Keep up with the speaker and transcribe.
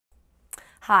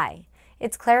Hi,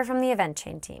 it's Claire from the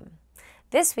EventChain team.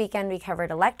 This weekend we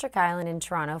covered Electric Island in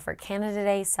Toronto for Canada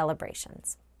Day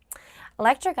celebrations.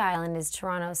 Electric Island is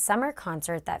Toronto's summer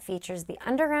concert that features the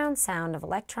underground sound of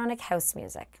electronic house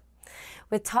music.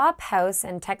 With top house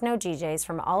and techno DJs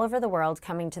from all over the world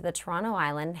coming to the Toronto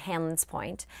Island, Hanlan's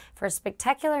Point, for a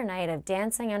spectacular night of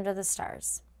dancing under the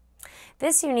stars.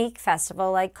 This unique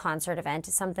festival-like concert event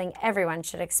is something everyone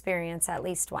should experience at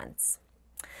least once.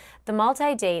 The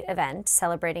multi-date event,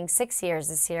 celebrating 6 years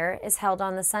this year, is held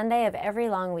on the Sunday of every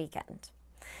long weekend.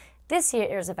 This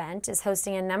year's event is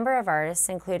hosting a number of artists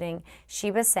including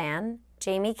Sheba San,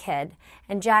 Jamie Kidd,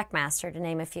 and Jackmaster, to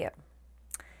name a few.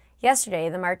 Yesterday,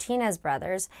 the Martinez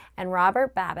brothers and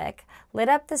Robert Babick lit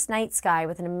up this night sky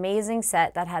with an amazing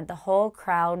set that had the whole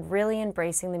crowd really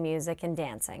embracing the music and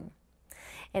dancing.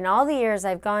 In all the years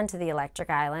I've gone to the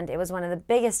Electric Island, it was one of the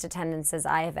biggest attendances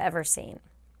I have ever seen.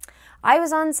 I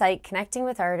was on site connecting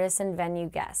with artists and venue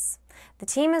guests. The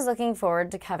team is looking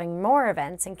forward to covering more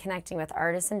events and connecting with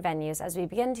artists and venues as we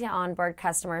begin to onboard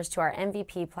customers to our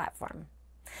MVP platform.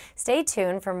 Stay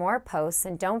tuned for more posts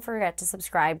and don't forget to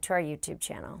subscribe to our YouTube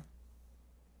channel.